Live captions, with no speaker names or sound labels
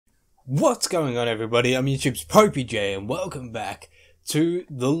What's going on, everybody? I'm YouTube's popeyJN and welcome back to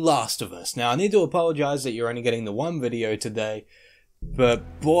The Last of Us. Now, I need to apologize that you're only getting the one video today,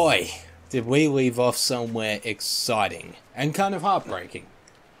 but boy, did we leave off somewhere exciting and kind of heartbreaking.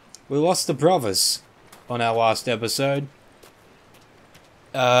 We lost the brothers on our last episode.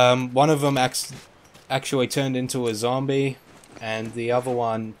 One of them actually turned into a zombie, and the other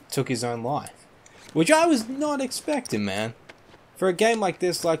one took his own life, which I was not expecting, man. For a game like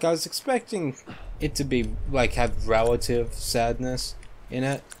this, I was expecting it to be, have relative sadness in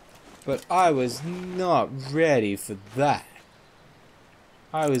it. But I was not ready for that.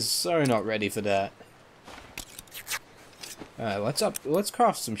 I was so not ready for that. Alright, let's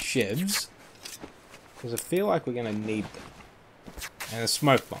craft some shivs. Because I feel like we're gonna need them. And a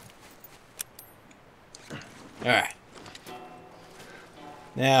smoke bomb. Alright.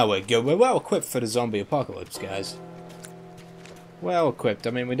 Now we're good. We're well equipped for the zombie apocalypse, guys. Well equipped.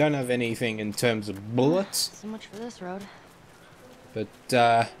 I mean, we don't have anything in terms of bullets. So much for this road. But,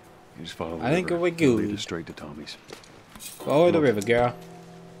 You just follow the I think river. we're It'll lead good. us straight to Tommy's. Follow the river, girl.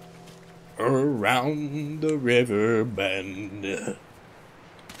 Around the river bend.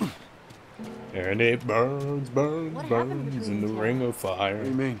 And it burns, burns, What happened burns between in the you two? ring of What fire. do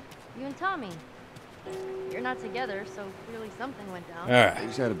you mean? You and Tommy. You're not together, so clearly something went down. We Alright,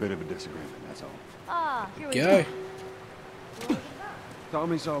 just had a bit of a disagreement, that's all. Ah, here we go. go. What was it about?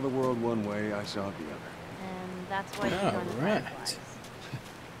 Tommy saw the world one way, I saw it the other. And that's why you All joined the right. Fireflies.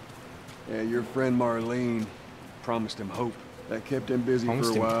 Yeah, your friend Marlene promised him hope. That kept him busy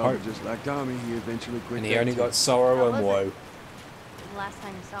Promised for a him while, hope. but just like Tommy, he eventually quit. and he that only too. got sorrow How and was woe. it? The last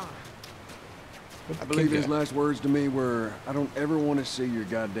time you saw him. I believe his last words to me were, "I don't ever want to see your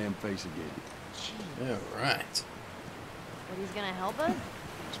goddamn face again." Jeez. Alright. But he's gonna help us?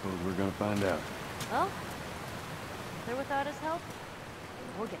 I suppose we're gonna find out. Well, they're without his help.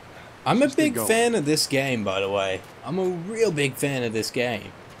 We'll get there. I'm a Just keep big going. fan of this game, by the way. I'm a real big fan of this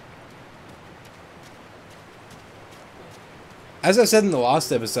game. As I said in the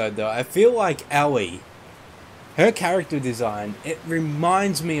last episode, though, I feel like Ellie, her character design, it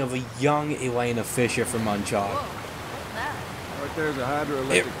reminds me of a young Elena Fisher from Whoa, Uncharted. what's that? Right there's a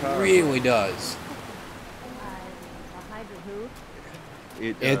hydroelectric It power really does. A hydra who?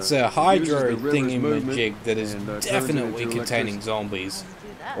 It, It's a uses hydro the river's movement thingy-majig that is and, turns it definitely into containing electricity. zombies. Let's do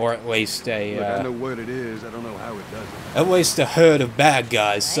that. Or at least Look, I a, know what it is. I don't know how it does it. at least a herd of bad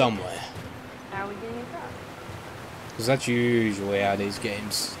guys somewhere. How are we getting across? Because that's usually how these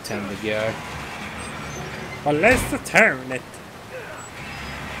games tend to go. But let's turn it.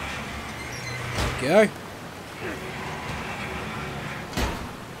 Go.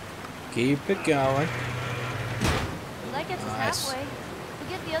 Keep it going. Well, that gets us Nice. halfway. If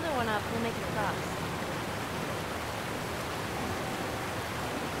we get the other one up, we'll make it across.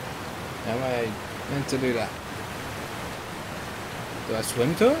 How am I meant to do that? Do I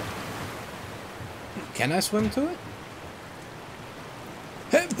swim to it? Can I swim to it?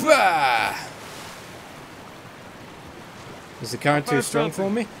 Hippa! Is the current too strong for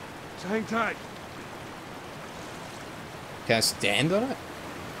me? Just hang tight. Can I stand on it?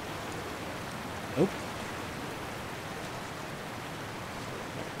 Nope.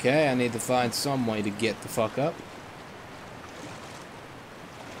 Okay, I need to find some way to get the fuck up.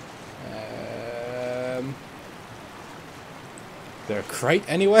 Is there a crate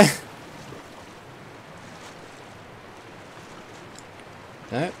anywhere?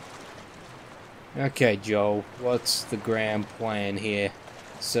 No? Okay, Joel, what's the grand plan here,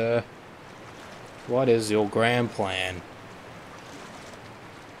 sir? What is your grand plan?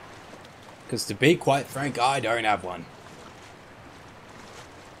 Because to be quite frank, I don't have one.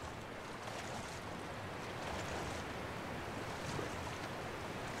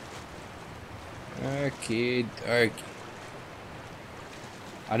 Okay, okay.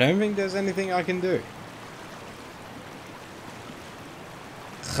 I don't think there's anything I can do.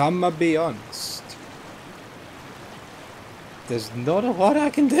 I'ma be honest. There's not a lot I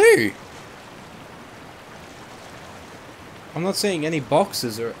can do. I'm not seeing any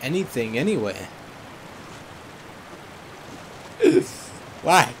boxes or anything anywhere.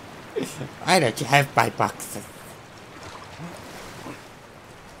 Why? Why don't you have my boxes?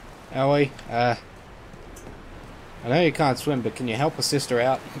 Ellie, I know you can't swim, but can you help a sister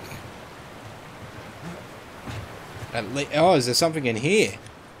out? Oh, is there something in here?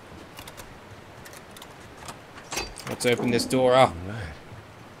 Let's open this door up.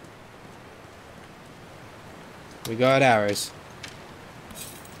 We got arrows.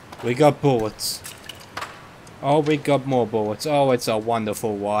 We got bullets. Oh, we got more bullets. Oh, it's a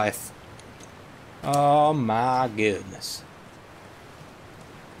wonderful wife. Oh my goodness.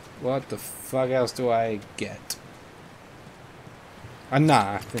 What the fuck else do I get?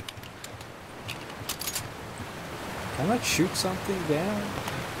 Nah. Can I shoot something down?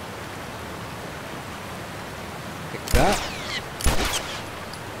 Like that?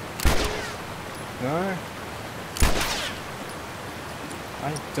 No?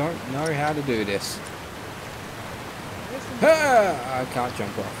 I don't know how to do this. Ah, I can't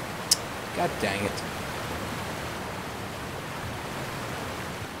jump off. God dang it.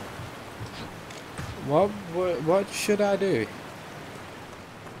 What should I do?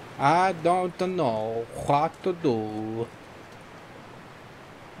 I don't know what to do.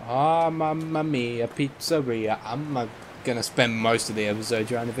 Ah, mamma mia, pizzeria. I'm gonna spend most of the episode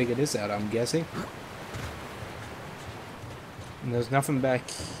trying to figure this out, I'm guessing. And there's nothing back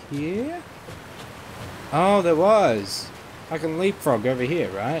here? Oh, there was. I can leapfrog over here,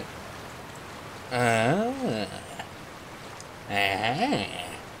 right? Ah. Ah.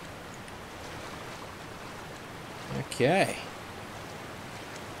 Okay.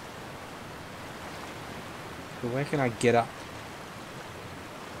 But where can I get up?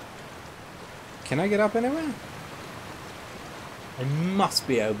 Can I get up anywhere? I must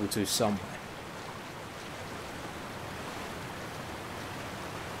be able to somewhere.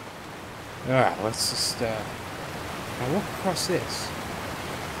 Alright, let's just I'll walk across this.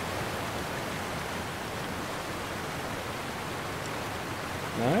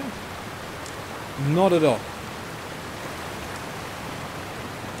 No? Not at all.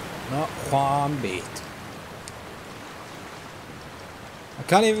 Not one bit. I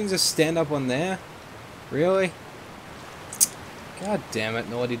can't even just stand up on there? Really? God damn it,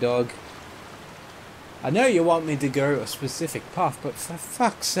 Naughty Dog. I know you want me to go a specific path, but for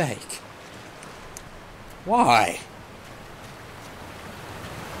fuck's sake. Why?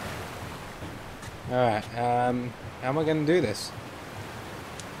 Alright, how am I gonna do this?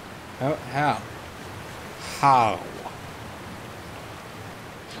 How? How?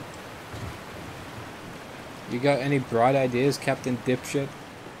 You got any bright ideas, Captain Dipshit?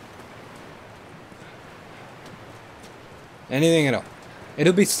 Anything at all.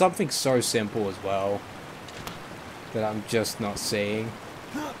 It'll be something so simple as well that I'm just not seeing.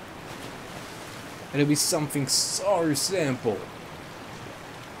 It'll be something so simple.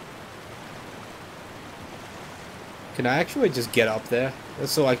 Can I actually just get up there?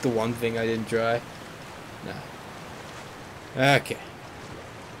 That's like the one thing I didn't try. No. Okay.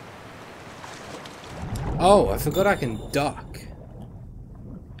 Oh, I forgot I can duck.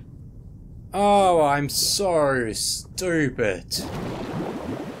 Oh, I'm so stupid.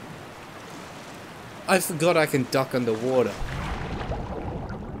 I forgot I can duck underwater.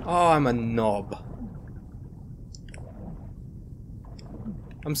 Oh, I'm a knob.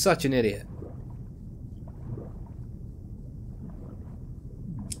 I'm such an idiot.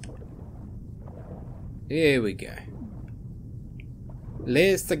 Here we go.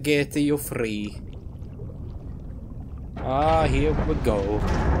 Let's get you free. Ah, here we go.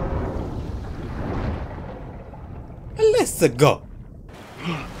 Let's go.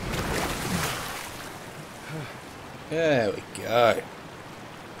 There we go.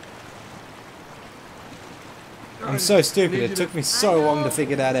 I'm so stupid, it took me so long to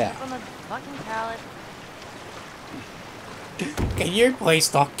figure that out. Can you please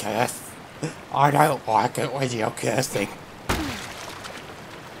stop cursing? I don't like it when you're cursing.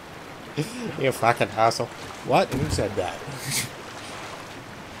 You fucking asshole. What? Who said that?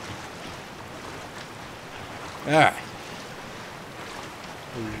 Alright.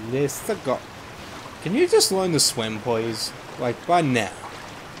 Let's go. Can you just learn to swim, please? Like, by now.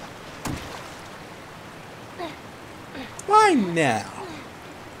 By now.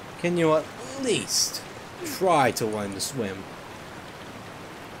 Can you at least try to learn to swim?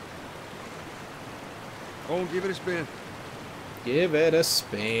 Go on, give it a spin. Give it a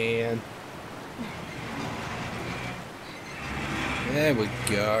spin. There we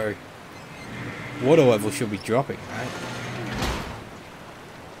go. Water level should be dropping, right?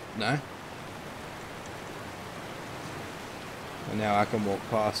 No? And now I can walk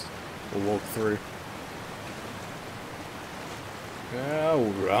past or walk through.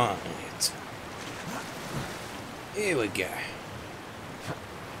 Alright. Here we go.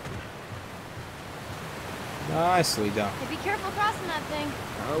 Nicely done. Hey, be careful crossing that thing.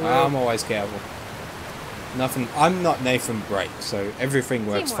 I'm always careful. Nothing. I'm not Nathan Drake, so everything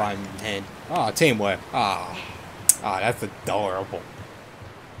works fine in hand. Oh, teamwork. Ah, that's adorable.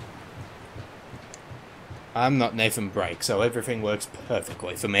 I'm not Nathan Drake, so everything works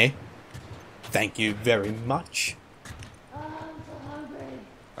perfectly for me. Thank you very much. Oh, I'm so hungry.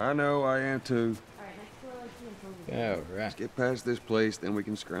 I know, I am too. Alright, next door, let's see him for Alright. Let's get past this place, then we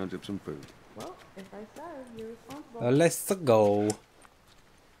can scrounge up some food. Well, if I starve, you're responsible. Let's go.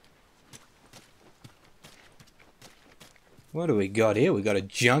 What do we got here? We got a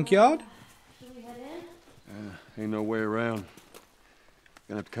junkyard? Should we head in? Ain't no way around.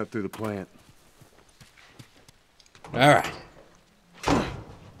 Gonna have to cut through the plant. Alright.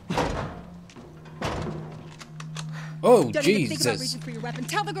 Oh, Don't even think about Jesus. reaching for your weapon.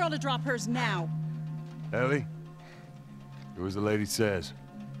 Tell the girl to drop hers now. Ellie? Do as the lady says.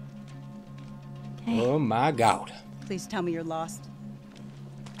 Oh my God. Please tell me you're lost.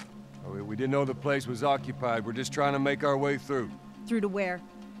 Oh, we didn't know the place was occupied. We're just trying to make our way through. Through to where?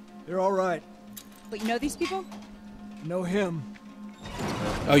 They're all right. But you know these people? Know him.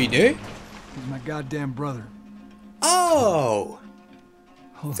 Oh, you do? He's my goddamn brother. Oh!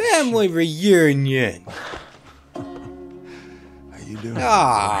 Holy Family reunion. How you doing?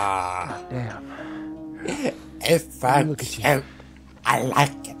 Ah. shit. Damn. If I Look at you. can, I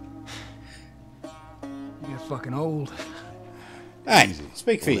like it. You get fucking old. Hey,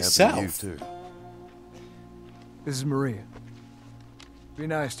 speak for Only happened to you, yourself. too. This is Maria. Be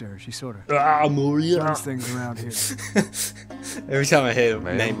nice to her. She sort of Maria. runs things around here. Every time I hear the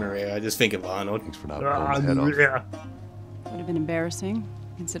Man. name Maria, I just think of Arnold. Thanks for not blowing his head off. Would have been embarrassing,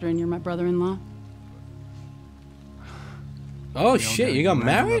 considering you're my brother-in-law. Oh We all shit, gotta you got get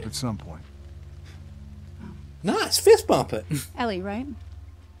married married? up at some point. Nice, fist bump it. Ellie, right?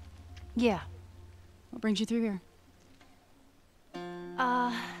 Yeah. What brings you through here?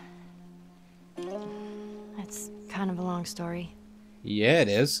 That's kind of a long story. Yeah, it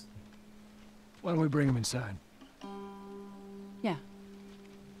is. Why don't we bring him inside? Yeah.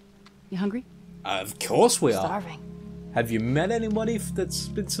 You hungry? Of course we are. Starving. Have you met anybody that's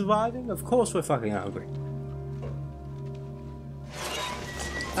been surviving? Of course we're fucking hungry.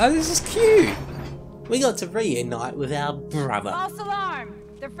 Oh, this is cute. We got to reunite with our brother. False alarm!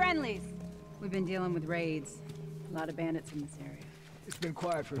 They're friendlies. We've been dealing with raids. A lot of bandits in this area. It's been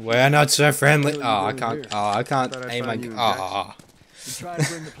quiet for a few We're not so friendly. What Oh, are I you can't. doing here? Oh, I can't Thought I'd aim my. find you in Oh, Been trying to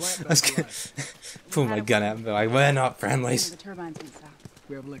bring the plant I back was to gonna life. pull my gun out and be like, we're not One friendlies. of the turbines went south.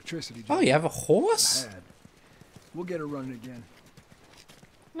 We have electricity. Oh, you have a horse? Bad. We'll get her running again.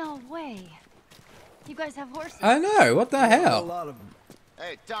 No way. You guys have horses. I know. What the A hell? lot of them.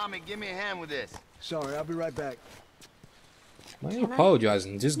 Hey, Tommy, give me a hand with this. Sorry, I'll be right back. Why are you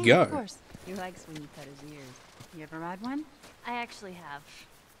apologizing? Just Yeah, go. of course. He likes when you cut his ears. You ever ride one? I actually have.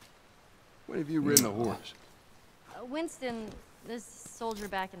 When have you ridden a horse? Winston, this soldier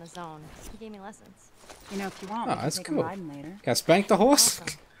back in the zone, he gave me lessons. You know, if you want, Oh, we can that's take him cool. riding later. Can I spank the horse?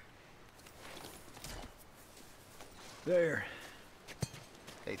 Awesome. There.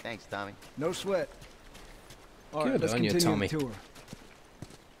 Hey, thanks, Tommy. No sweat. All right, Good let's on you, continue Tommy. the tour.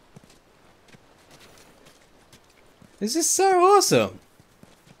 This is so awesome.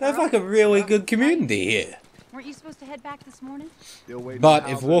 They have like a really good community here. Weren't you supposed to head back this morning? Still waiting But for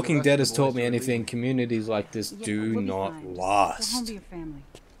if Alvin and the Walking rest Dead of has the taught boys me to anything, leave. communities like this Yeah, do we'll be not fine. Just Go last. home to your family.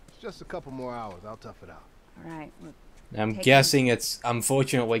 It's just a couple more hours. I'll tough it out. All right. Look, I'm Take guessing it's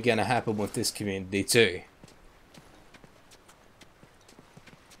unfortunately going to happen with this community too.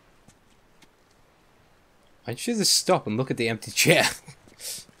 I should just stop and look at the empty chair.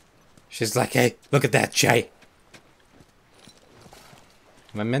 She's like, hey, look at that chair.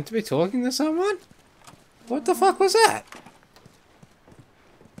 Am I meant to be talking to someone? What the fuck was that?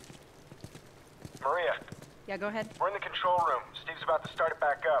 Maria, yeah, go ahead. we're in the control room. Steve's about to start it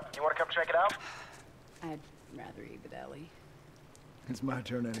back up. You want to come check it out? I'd rather eat with Ellie. It's my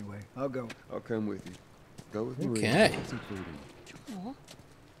turn anyway. I'll go. I'll come with you. Go with Maria. Okay. Get some food in. Aw.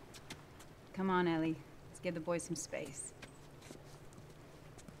 Come on, Ellie. Let's give the boys some space.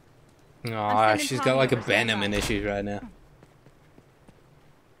 Aw, sending she's got Tommy like over to abandonment stand by. issues right now.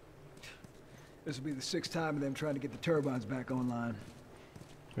 This will be the 6th time of them trying to get the turbines back online.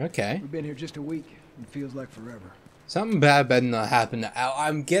 Okay. We've been here just a week. It feels like forever. Something bad better not happen.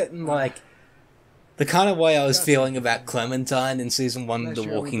 I'm getting like the kind of way I was feeling about Clementine in season 1 of Last The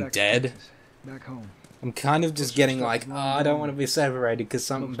year I went Walking back to Dead. Texas, back home. I'm kind of just getting like, oh, I don't want to be separated because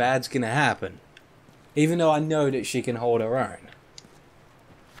something bad's gonna happen. Even though I know that she can hold her own.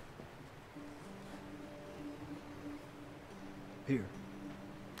 Here.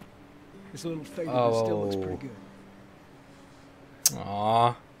 It's a little faded, but still looks pretty good.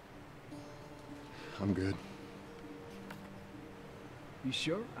 Aw. I'm good. You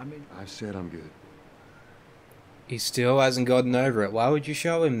sure? I mean, I said I'm good. He still hasn't gotten over it. Why would you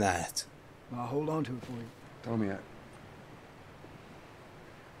show him that? I'll hold on to it for you. Tommy,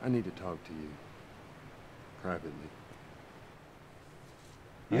 I need to talk to you. Privately.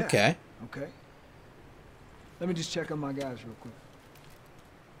 Yeah. Okay. Okay. Let me just check on my guys real quick.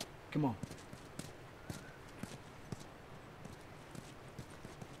 Come on.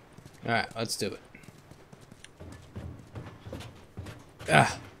 Alright, let's do it.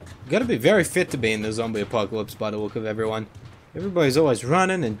 Gotta be very fit to be in the zombie apocalypse by the look of everyone. Everybody's always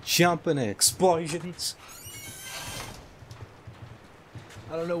running and jumping and explosions.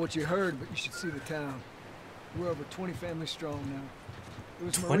 I don't know what you heard, but you should see the town. We're over 20 families strong now. It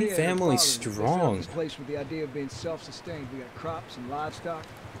was 20 Maria and her families father that strong. set up this place with the idea of being self-sustained. We got crops and livestock.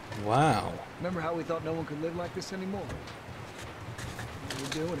 Wow. Remember how we thought no one could live like this anymore? We're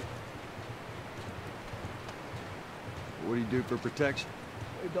doing it. What do you do for protection?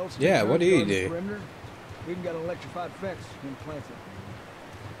 Adults Yeah, take what do you turns guarding the do? perimeter. We even got an electrified fence and planted.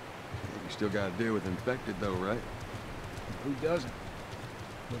 You still got to deal with infected, though, right? Who doesn't?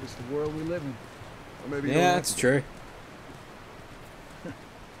 But it's the world we live in. Or maybe you don't Yeah, have that's to. true.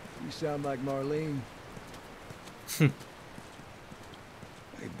 You sound like Marlene. Hey,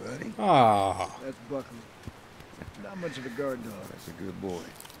 buddy. Ah, That's Buckley. Not much of a guard dog. That's a good boy.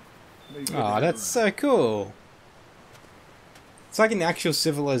 But he's good to oh, have that's around. so cool. It's like an actual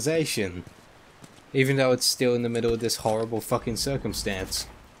civilization, even though it's still in the middle of this horrible fucking circumstance.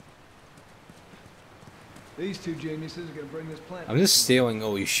 These two geniuses are gonna bring this plant. I'm just stealing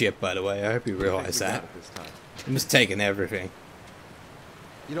all your shit, by the way. I hope you realize that. I'm just taking everything.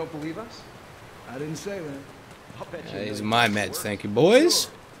 You don't believe us? I didn't say that. I'll bet you. These are my meds, thank you, boys.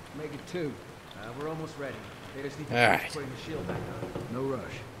 Make it two. We're almost ready. They just need to All finish right. putting the shield back on. No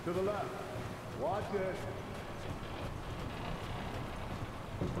rush. To the left. Watch it.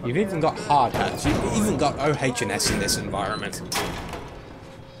 You've even got hard hats. You've even got OH&S in this environment.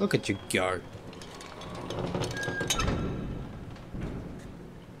 Look at you go.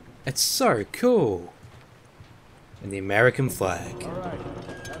 It's so cool. And the American flag. All right.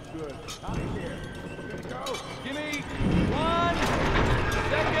 That's good. Out of here. Good to go. Give me 1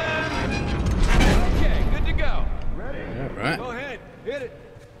 second. Okay, good to go. Alright. Go ahead, hit it.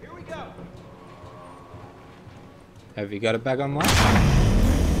 Here we go. Have you got it back online?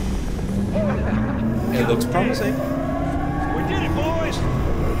 It looks promising. We did it, boys.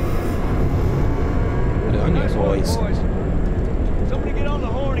 Good on you, boys. Somebody get on the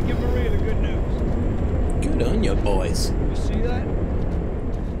horn and give Maria the good news. Good on you, boys. You see that?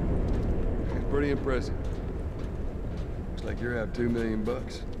 Pretty impressive. Looks like you're out $2 million.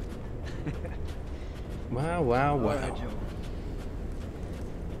 Wow, wow, All wow. right, Joe.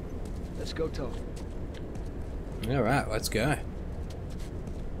 Let's go talk. Alright, let's go.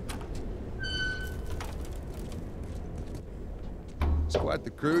 It's quite the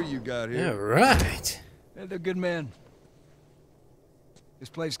crew you got here. Alright. Yeah, they're good men. This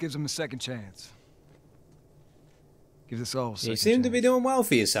place gives them a second chance. Gives us all a second You seem to be chance. doing well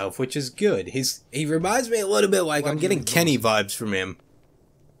for yourself, which is good. He reminds me a little bit like I'm getting Kenny vibes from him.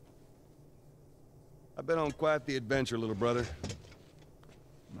 I've been on quite the adventure, little brother.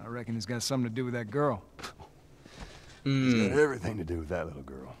 I reckon it's got something to do with that girl. It's got everything to do with that little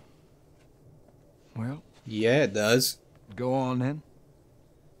girl. Well, Yeah, it does. go on then.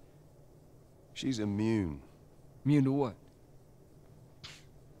 She's immune. Immune to what?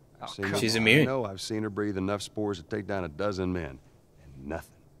 I've seen her- She's immune. I know I've seen her breathe enough spores to take down 12 men. And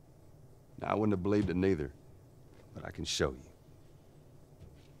nothing. Now, I wouldn't have believed it neither. But I can show you.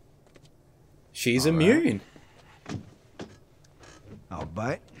 She's All right. immune. I'll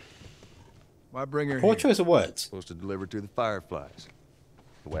bite. Why bring her Poor here? choice of words. Supposed to deliver to the Fireflies.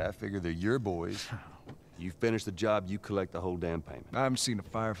 The way I figure they're your boys. You finish the job, you collect the whole damn payment. I haven't seen a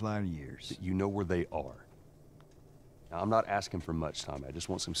firefly in years. You know where they are. Now, I'm not asking for much, Tommy. I just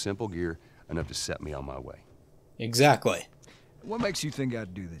want some simple gear, enough to set me on my way. Exactly. What makes you think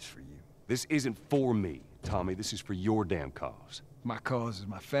I'd do this for you? This isn't for me, Tommy. This is for your damn cause. My cause is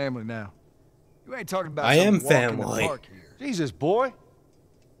my family now. You ain't talking about I some am walk in the family. park here. Jesus, boy.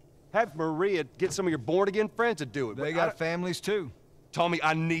 Have Maria get some of your born-again friends to do it. They but got families too. Tommy,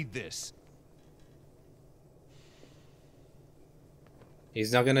 I need this.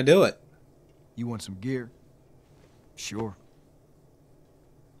 He's not gonna do it. You want some gear? Sure.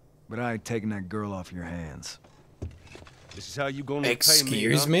 But I ain't taking that girl off your hands. This is how you gonna repay me,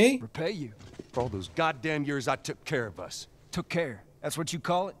 Excuse huh? me? Repay you. For all those goddamn years I took care of us. Took care. That's what you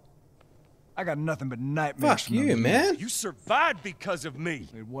call it? I got nothing but nightmares Fuck from you, those man. years. You survived because of me.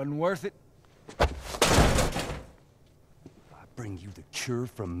 It wasn't worth it. I bring you the cure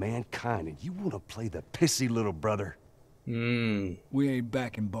from mankind, and you wanna play the pissy little brother. Mmm. We ain't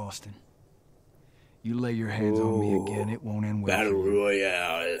back in Boston. You lay your hands on me again, it won't end well. Battle for you.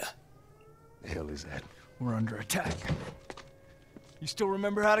 Royale. The hell is that? We're under attack. You still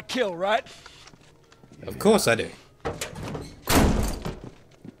remember how to kill, right? Of course I do.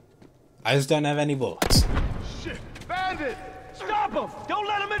 I just don't have any bullets. Shit! Bandit! Stop him! Don't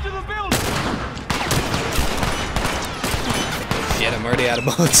let him into the building! Shit, I'm already out of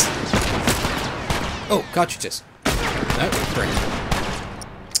bullets. Oh, cartridges. No, break.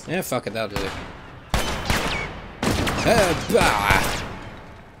 Yeah, fuck it, that'll do.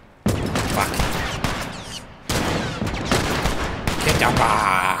 Fuck. Get down.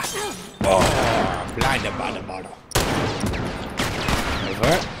 Oh, blinded by the bottle.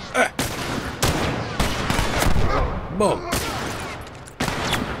 Over. Boom.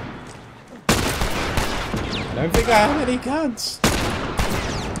 I don't think I have any guns.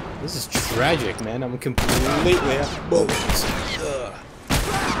 This is tragic, man. I'm completely out of bullets. Ugh.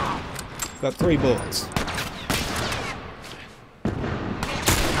 Got 3 bullets.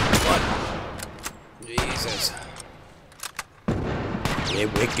 What? Jesus. Here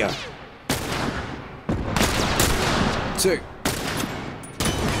we go. 2.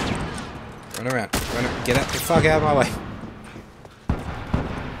 Run around. Get the fuck out of my way.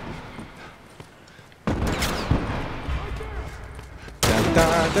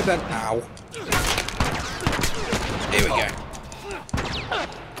 Ow. Here we go.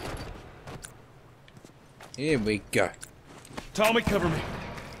 Here we go. Tommy, cover me.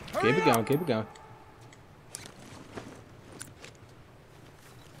 Keep it going, keep it going.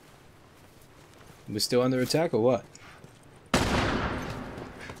 We're still under attack or what?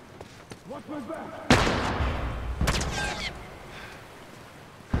 Watch my back.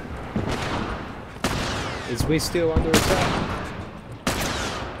 Is we still under attack?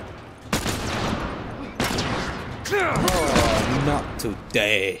 Oh, not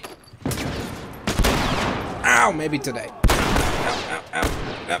today. Ow, maybe today. Ow, ow, ow,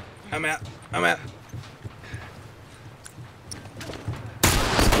 ow. I'm out. I'm out.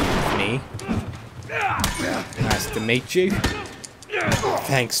 Me. Nice to meet you.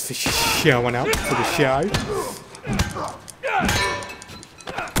 Thanks for showing up for the show.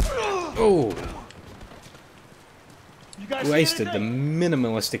 Oh. Wasted the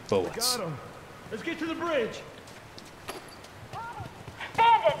minimalistic bullets. Let's get to the bridge.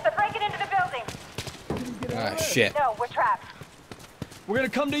 Bandits! They're breaking into the building! Ah, shit. No, we're trapped. We're gonna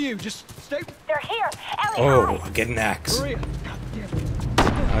come to you. Just stay. They're here! Ellie, Oh, hide! get an axe. Maria.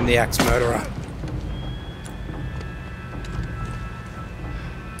 I'm the axe murderer.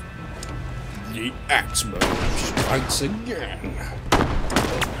 The axe murderer strikes again.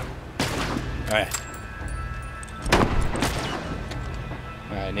 Alright.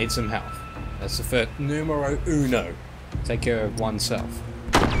 I need some health. That's the first numero uno. Take care of oneself.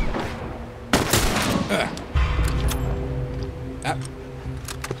 Ah.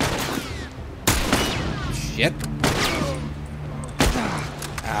 Shit.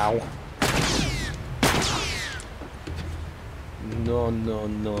 Ow. No, no,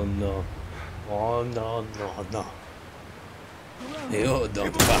 no, no. Oh, no, no, no. You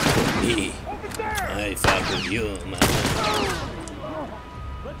don't fuck with me. I fuck with you, man.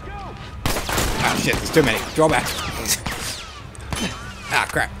 Let's go. Ah, shit, there's too many. Draw back. Ah,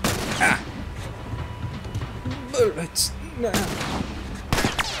 crap. Ah. Bullets. No.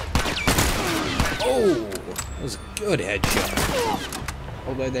 Oh, that was a good headshot.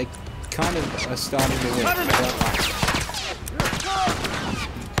 Although they kind of are starting to win. I don't like it.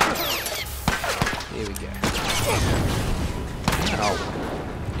 Here we go. Ow.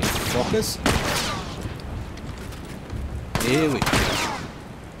 You fuckers. Here we go.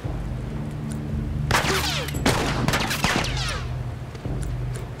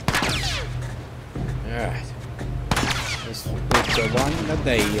 Alright. Let's put the one that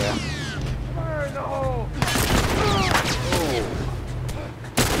they Fire in the hole.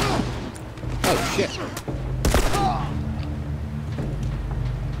 Oh shit.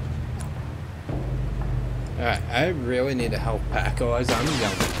 Alright, I really need a health pack, otherwise I'm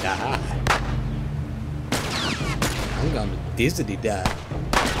gonna die. I'm gonna dizzily die.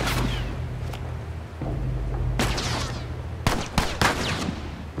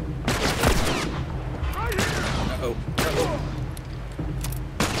 Uh-oh. Uh-oh.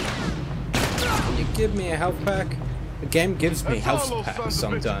 Can you give me a health pack? The game gives me health packs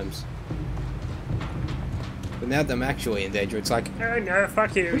sometimes. But now that I'm actually in danger, it's like, oh no,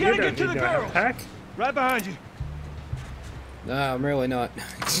 fuck you, you don't need no health pack. Right behind you. No, I'm really not.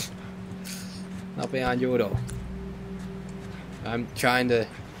 Not behind you at all. I'm trying to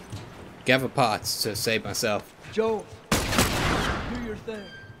gather parts to save myself. Joel, do your thing.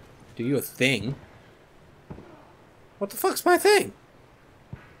 Do your thing? What the fuck's my thing?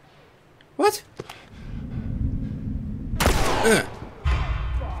 What?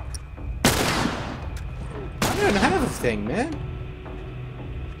 don't have a thing, man.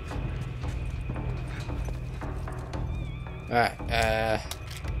 Alright,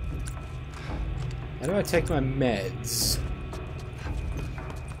 how do I take my meds?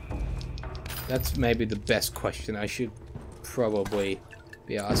 That's maybe the best question I should probably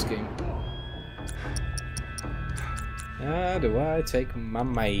be asking. How do I take my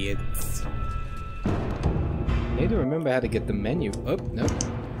meds? I need to remember how to get the menu. Oh, no.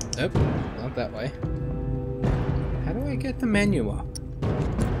 Nope, not that way. How do I get the menu up?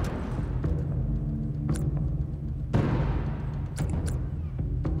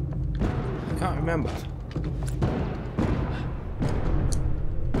 I can't remember.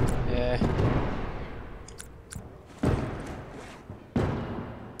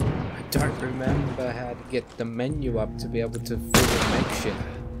 I don't remember how to get the menu up to be able to freaking make shit.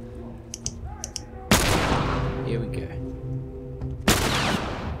 Here we go.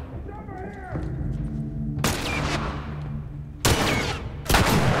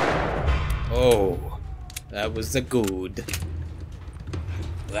 Oh, that was a good.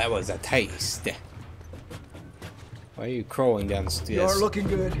 That was a taste. Why are you crawling downstairs? You are looking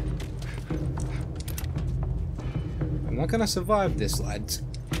good. I'm not gonna survive this, lads.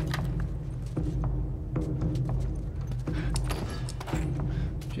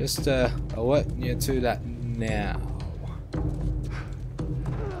 Just alerting you to that now.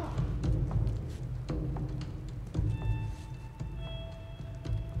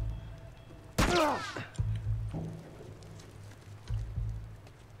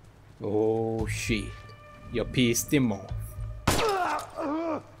 Oh shit, you pissed him off.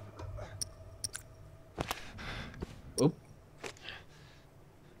 Oop.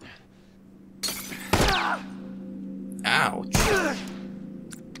 Ouch.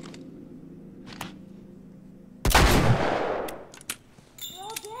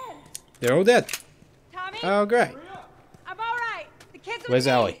 They're all dead. Tommy? Oh, great. I'm all right. The kids are Where's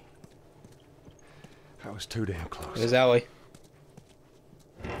Ellie? I was too damn close. Where's Ellie?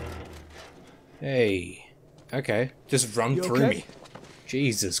 Hey. Okay. Just run You through okay? me.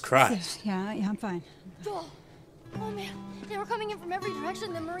 Jesus Christ. Yeah, I'm fine. Oh man, they were coming in from every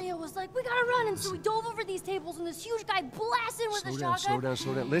direction. Then Maria was like, "We gotta run!" And so we dove over these tables, and this huge guy blasted with a shotgun. Slow down,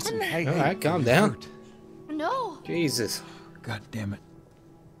 slow down. Listen, hey, All right, calm down. hurt. No. Jesus. God damn it.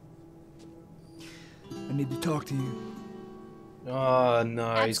 I need to talk to you. Oh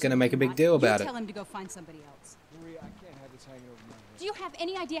no, he's gonna make a big deal about you it. tell him to go find somebody else. Maria, I can't have this hanging over my head. Do you have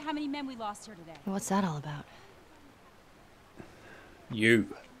any idea how many men we lost here today? What's that all about? You.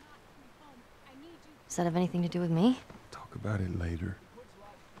 Does that have anything to do with me? Talk about it later.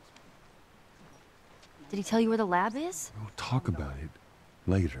 Did he tell you where the lab is? We'll talk about it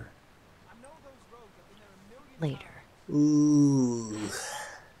later. Later. Ooh.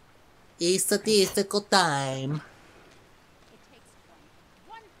 It's statistical time. It takes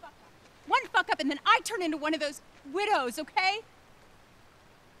one fuck up, and then I turn into one of those widows, okay?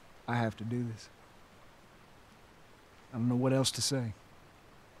 I have to do this. I don't know what else to say.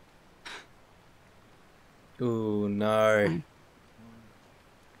 Ooh, no.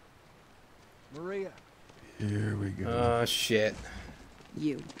 Maria. Here we go. Oh, shit.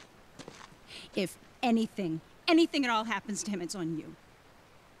 You. If anything at all happens to him, it's on you.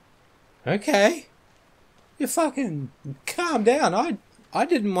 Okay. You fucking calm down. I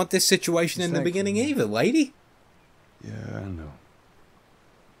didn't want this situation in the beginning either, lady. Yeah, I know.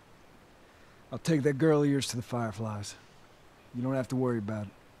 I'll take that girl of yours to the Fireflies. You don't have to worry about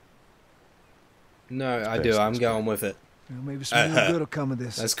it. No, I do. I'm going with it. Well, maybe some real good will come of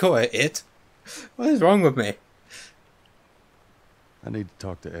this. Let's call it it. What is wrong with me? I need to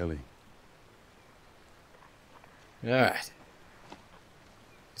talk to Ellie. Alright.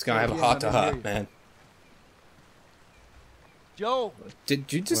 He's gonna have a heart to heart, man. Joe!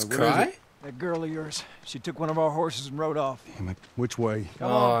 Did you just Wait, where is cry? it? That girl of yours. She took one of our horses and rode off. Damn it. Which way?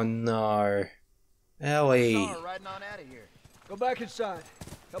 Oh no. Ellie. Riding on out of here. Go back inside.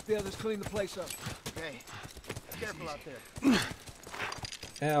 Help the others clean the place up. Okay. Careful out there.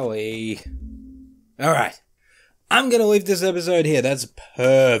 Ellie. Alright. I'm gonna leave this episode here. That's a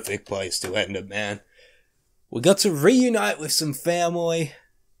perfect place to end it, man. We got to reunite with some family,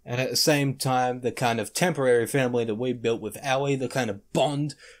 and at the same time, the kind of temporary family that we built with Ellie, the kind of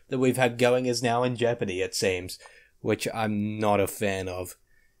bond that we've had going is now in jeopardy, it seems, which I'm not a fan of.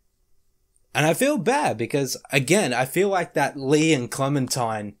 And I feel bad because, again, I feel like that Lee and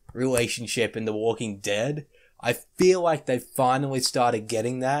Clementine relationship in The Walking Dead, I feel like they finally started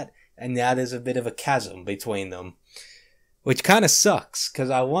getting that, and now there's a bit of a chasm between them. Which kind of sucks, because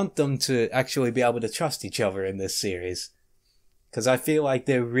I want them to actually be able to trust each other in this series. because I feel like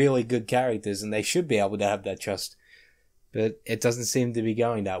they're really good characters and they should be able to have that trust. But it doesn't seem to be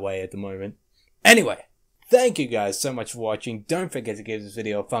going that way at the moment. Anyway, thank you guys so much for watching. Don't forget to give this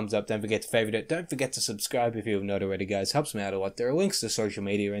video a thumbs up. Don't forget to favorite it. Don't forget to subscribe if you have not already, guys. Helps me out a lot. There are links to social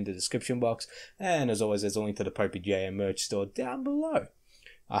media in the description box. And as always, there's a link to the popeyJN merch store down below.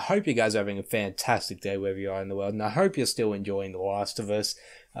 I hope you guys are having a fantastic day wherever you are in the world. And I hope you're still enjoying The Last of Us.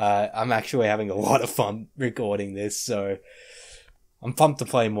 I'm actually having a lot of fun recording this. So I'm pumped to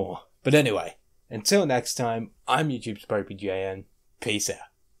play more. But anyway, until next time, I'm YouTube's popeyJN. Peace out.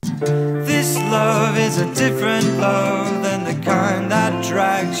 This love is a different love than the kind that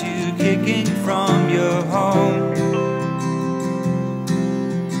drags you kicking from your home.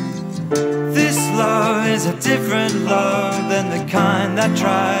 This love is a different love than the kind that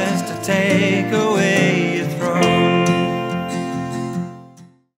tries to take away